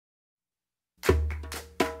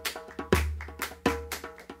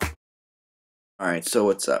Alright, so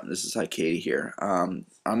what's up? This is Hikeda here. I'm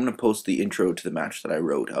going to post the intro to the match that I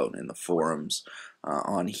wrote out in the forums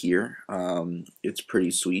on here. It's pretty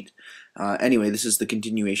sweet. Anyway, this is the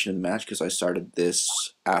continuation of the match because I started this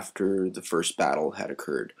after the first battle had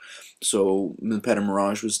occurred. So, Milpeta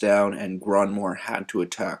Mirage was down and Grandmore had to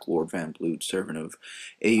attack Lord Van Bloot, servant of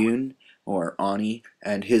Aeun, or Ani,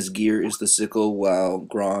 and his gear is the sickle, while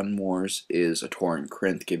Grandmore's is a Tauren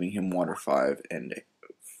Crinth, giving him water 5 and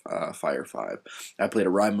Fire 5. I played a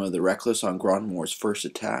Rhyme of the Reckless on Grandmore's first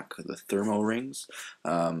attack, the Thermo Rings,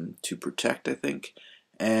 to protect, I think,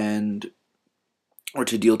 or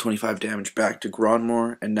to deal 25 damage back to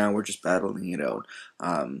Grandmore, and now we're just battling it out.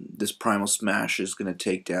 This Primal Smash is going to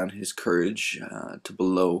take down his Courage to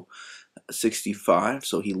below 65,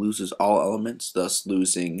 so he loses all elements, thus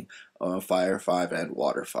losing Fire 5 and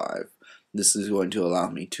Water 5. This is going to allow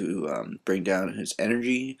me to bring down his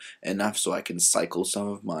energy enough so I can cycle some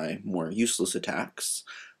of my more useless attacks,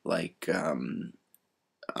 like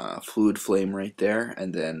Fluid Flame right there,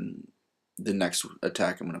 and then the next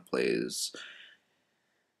attack I'm going to play is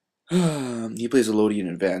he plays Elodian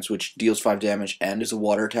Advance, which deals 5 damage and is a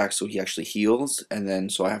water attack, so he actually heals, and then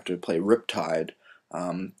so I have to play Riptide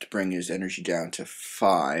to bring his energy down to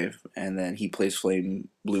 5, and then he plays Flame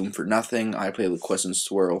Bloom for nothing. I play Liquescent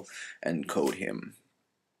Swirl and code him.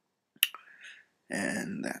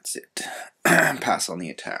 And that's it. Pass on the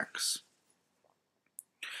attacks.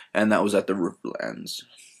 And that was at the Riverlands.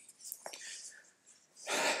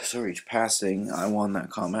 So each passing, I won that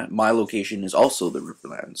comment. My location is also the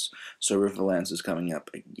Riverlands, so Riverlands is coming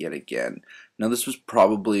up yet again. Now this was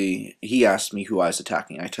probably, he asked me who I was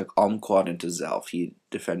attacking. I took Almquad into Zelf. He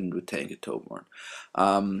defended with Tank at Toborn.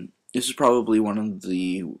 This is probably one of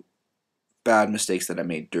the bad mistakes that I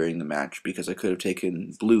made during the match, because I could have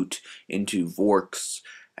taken Bloot into Vorks,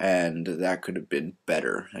 and that could have been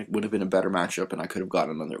better. It would have been a better matchup, and I could have got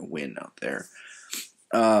another win out there.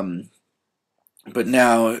 But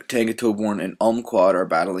now Tank Toborn and Almquad are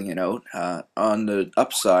battling it out. On the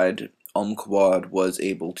upside, Almquad was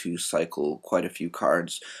able to cycle quite a few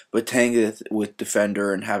cards, but Tangath with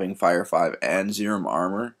Defender and having Fire 5 and Zerum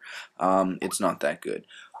armor, it's not that good.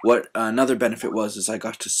 What another benefit was is I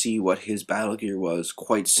got to see what his battle gear was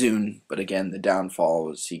quite soon, but again the downfall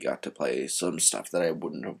was he got to play some stuff that I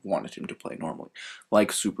wouldn't have wanted him to play normally,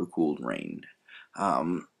 like Super Cooled Rain.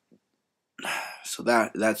 So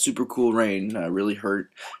that Super Cool Rain really hurt.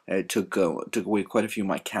 It took away quite a few of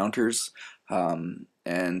my counters, and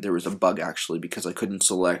there was a bug actually because I couldn't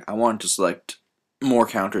select. I wanted to select more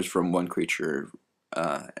counters from one creature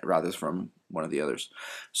rather than from one of the others.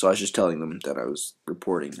 So I was just telling them that I was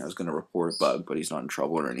going to report a bug, but he's not in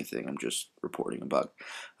trouble or anything. I'm just reporting a bug.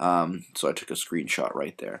 So I took a screenshot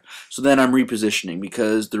right there. So then I'm repositioning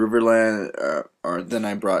because the Riverland, then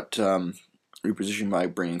I brought. Reposition by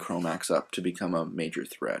bringing Chromax up to become a major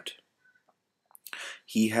threat.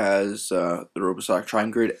 He has the Robosock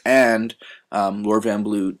Trine Grid, and Lord Van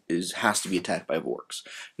Bloot has to be attacked by Vorks.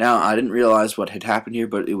 Now, I didn't realize what had happened here,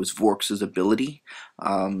 but it was Vorks' ability.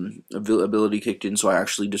 Ability kicked in, so I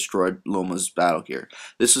actually destroyed Loma's battle gear.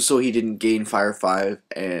 This is so he didn't gain Fire 5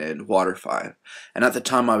 and Water 5. And at the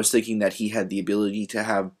time, I was thinking that he had the ability to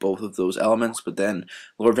have both of those elements, but then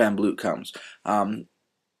Lord Van Bloot comes.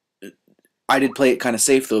 I did play it kind of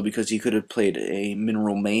safe though, because he could have played a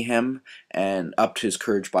Mineral Mayhem and upped his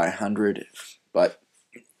Courage by 100, but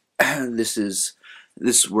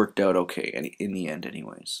this worked out okay in the end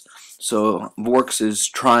anyways. So Vorks is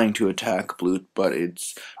trying to attack Bloot, but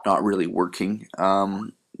it's not really working.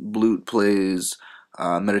 Bloot plays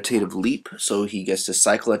Meditative Leap, so he gets to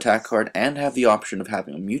cycle attack card and have the option of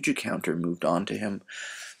having a Muju counter moved on to him,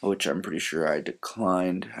 which I'm pretty sure I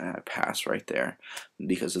declined. I pass right there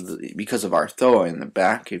because of Arthoa in the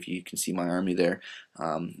back. If you can see my army there,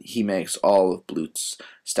 he makes all of Bloot's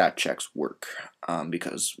stat checks work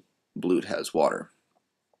because Bloot has water.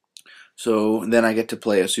 So then I get to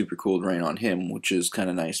play a Super Cooled Rain on him, which is kind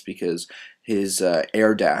of nice because his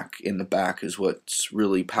Air Dac in the back is what's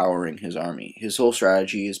really powering his army. His whole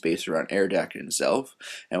strategy is based around Air Dac and Zelf,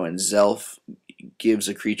 and when Zelf gives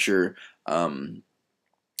a creature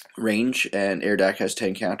range and Air Dac has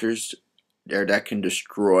 10 counters, Air Dac can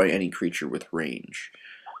destroy any creature with range.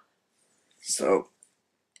 So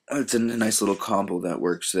it's a nice little combo that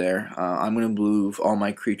works there. I'm going to move all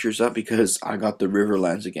my creatures up because I got the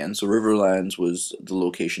Riverlands again. So Riverlands was the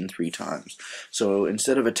location 3 times. So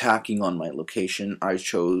instead of attacking on my location, I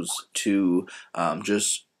chose to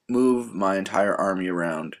just move my entire army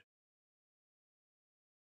around.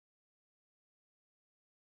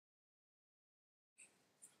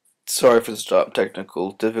 Sorry for the stop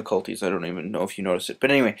technical difficulties. I don't even know if you noticed it. But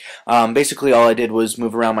anyway, basically all I did was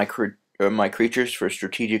move around my creatures for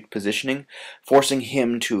strategic positioning, forcing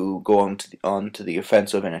him to go onto the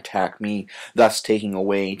offensive and attack me, thus taking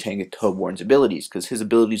away Tenga Toborn's abilities, because his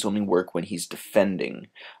abilities only work when he's defending,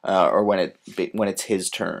 or when it's his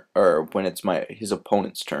turn, or when it's his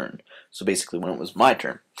opponent's turn. So basically when it was my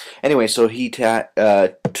turn. Anyway, so he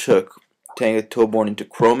took Tenga Toborn into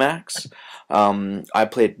Chromax. I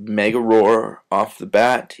played Mega Roar off the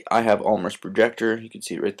bat. I have Almer's Projector, you can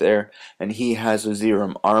see it right there, and he has a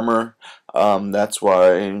Zerum Armor. That's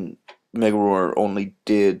why Mega Roar only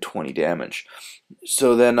did 20 damage.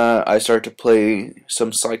 So then I start to play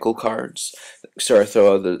some cycle cards.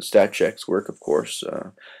 Arthoa, the stat checks work, of course,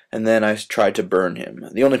 and then I tried to burn him.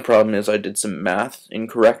 The only problem is I did some math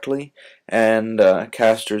incorrectly, and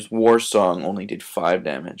Caster's War Song only did 5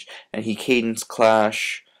 damage, and he Cadence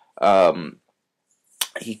Clash.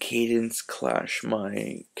 He Cadence Clash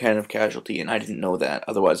my Can of Casualty, and I didn't know that.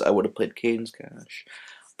 Otherwise, I would have played Cadence Clash.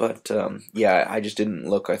 But, yeah, I just didn't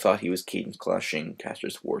look. I thought he was Cadence Clashing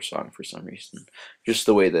Caster's War Song for some reason. Just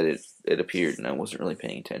the way that it appeared, and I wasn't really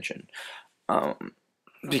paying attention.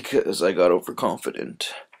 Because I got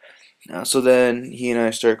overconfident. So then he and I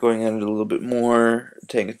start going at it a little bit more.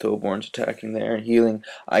 Tenga Toborn's attacking there and healing.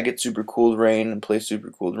 I get Super Cooled Rain and play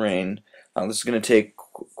Super Cooled Rain. This is going to take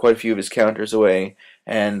quite a few of his counters away,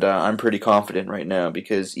 and I'm pretty confident right now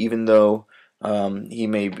because even though he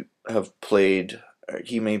may have played,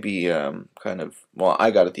 he may be kind of, well,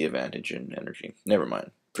 I got the advantage in energy. Never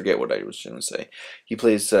mind. Forget what I was going to say. He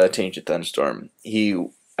plays Tainted Thunderstorm. He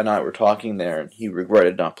and I were talking there, and he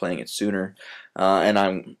regretted not playing it sooner. And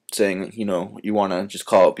I'm saying, you know, you want to just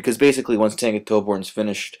call it, because basically once Tenga Toborn's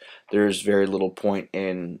finished, there's very little point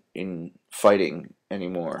in fighting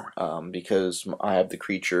anymore, because I have the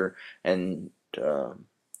creature and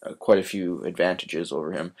quite a few advantages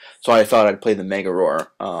over him. So I thought I'd play the Mega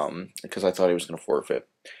Roar, because I thought he was going to forfeit.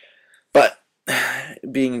 But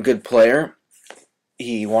being a good player,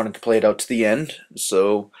 he wanted to play it out to the end,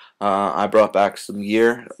 so I brought back some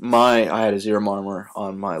gear. I had a Zerum Armor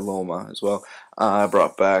on my Loma as well. I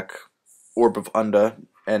brought back Orb of Unda,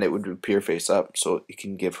 and it would appear face up, so it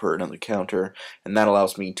can give her another counter, and that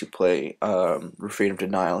allows me to play Refrain of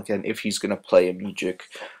Denial again if he's going to play a Music,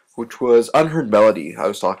 which was Unheard Melody. I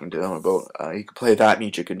was talking to him about he could play that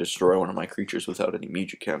Music and destroy one of my creatures without any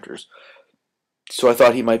Music counters. So I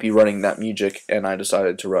thought he might be running that Music, and I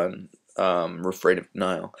decided to run Refrain of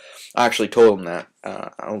Denial. I actually told him that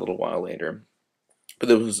a little while later, but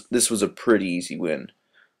this was a pretty easy win.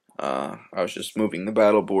 I was just moving the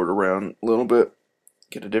battle board around a little bit,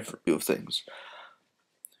 get a different view of things.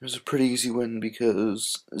 It was a pretty easy win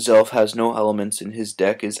because Zelf has no elements and his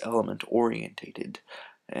deck is element orientated,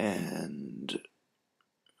 and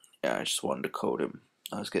yeah, I just wanted to code him.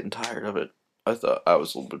 I was getting tired of it. I thought I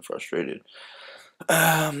was a little bit frustrated.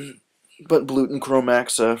 But Blute and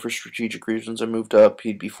Chromax, for strategic reasons, I moved up.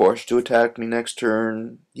 He'd be forced to attack me next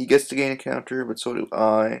turn. He gets to gain a counter, but so do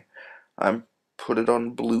I. I'm put it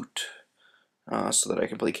on Blute, so that I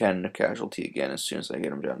can play Cannon of Casualty again as soon as I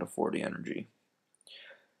get him down to 40 energy.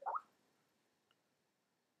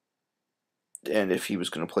 And if he was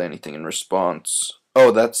going to play anything in response...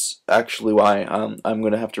 Oh, that's actually why I'm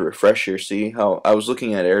going to have to refresh here. See how I was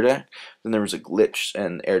looking at air deck, then there was a glitch,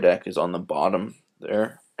 and air deck is on the bottom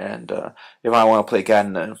there. And if I want to play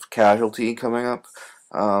Cannon of Casualty coming up,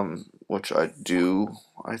 which I do,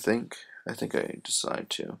 I think I decide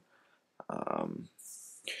to,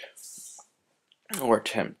 or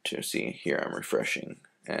attempt to. See, here I'm refreshing,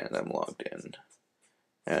 and I'm logged in,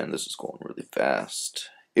 and this is going really fast.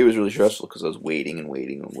 It was really stressful because I was waiting and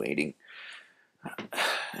waiting and waiting,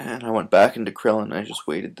 and I went back into Crellen, and I just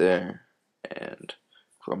waited there, and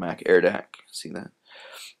Chromac air deck, see that?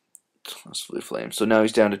 Blue Flame. So now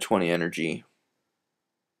he's down to 20 energy.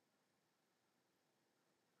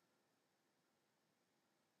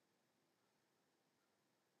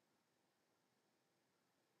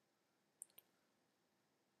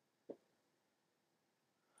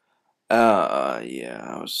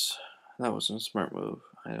 Yeah, that wasn't a smart move,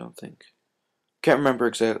 I don't think. Can't remember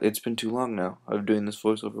exactly. It's been too long now. I've been doing this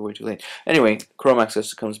voiceover way too late. Anyway,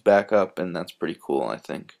 Chromax comes back up, and that's pretty cool, I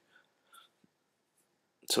think.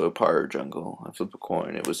 So a Power Jungle. I flip a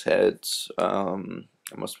coin. It was heads. I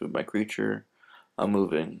must move my creature. I'm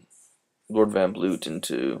moving Lord Van Blute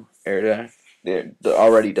into air deck. It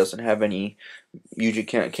already doesn't have any music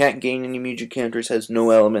can't gain any music counters. Has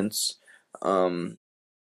no elements. And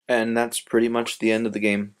that's pretty much the end of the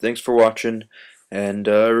game. Thanks for watching, and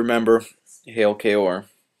remember, hail KOR.